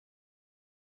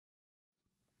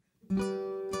There's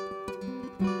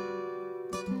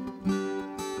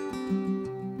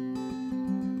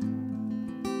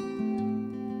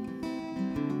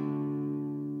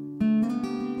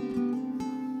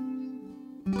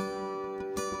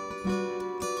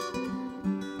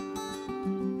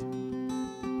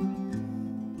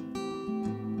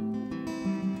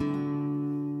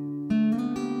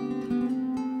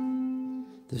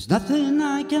nothing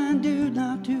I can do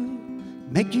now to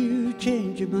make you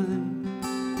change your mind,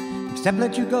 except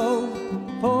let you go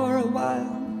for a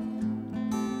while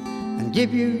and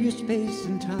give you your space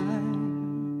and time.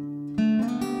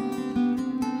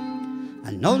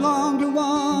 I no longer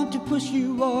want to push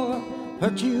you or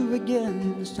hurt you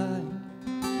again inside.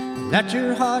 Let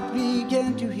your heart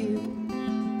begin to heal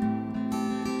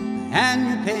and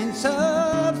your pain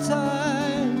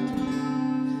subside.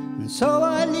 And so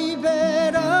I leave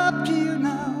it up to you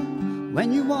now.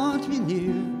 When you want me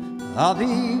near, I'll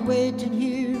be waiting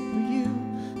here for you,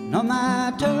 no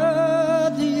matter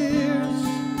the years.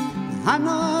 I'm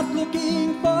not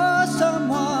looking for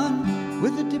someone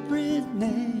with a different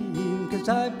name, 'cause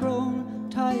I've grown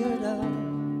tired of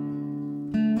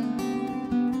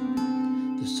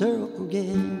the circle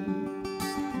game.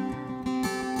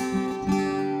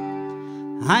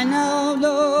 I now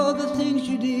know the things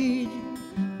you need,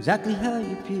 exactly how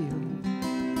you feel.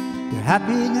 Your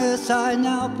happiness I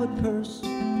now put first,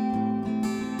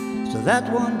 so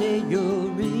that one day you'll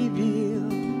reveal.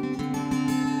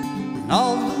 And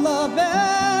all the love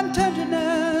and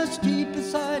tenderness deep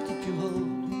inside that you hold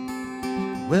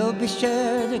will be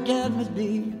shared again with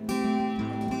me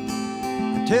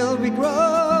until we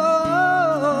grow.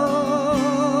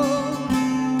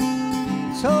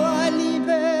 So I leave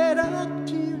it up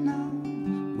to you now.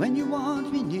 When you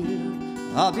want me near,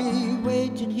 I'll be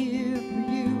waiting here for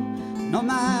you, no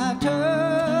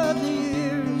matter the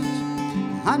years.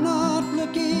 I'm not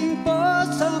looking for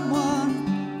someone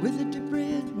with a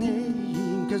different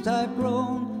name, 'cause I've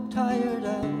grown tired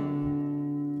of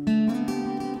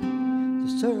the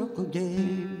circle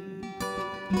game.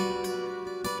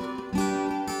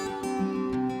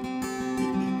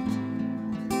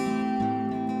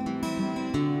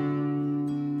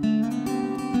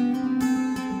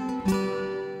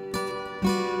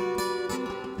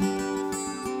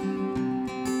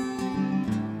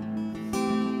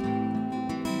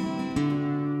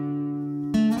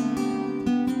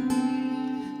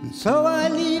 So I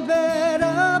leave it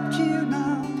up to you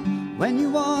now. When you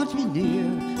want me near,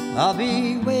 I'll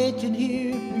be waiting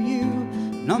here for you,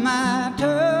 no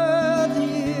matter the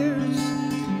years.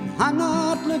 I'm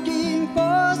not looking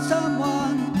for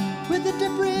someone with a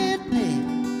different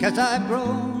name, 'cause I've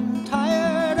grown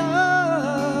tired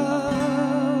of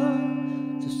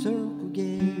the circle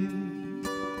game.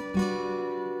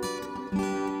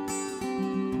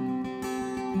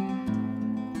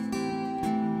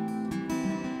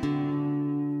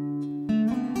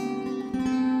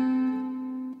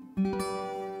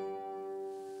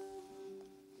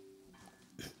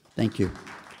 Thank you.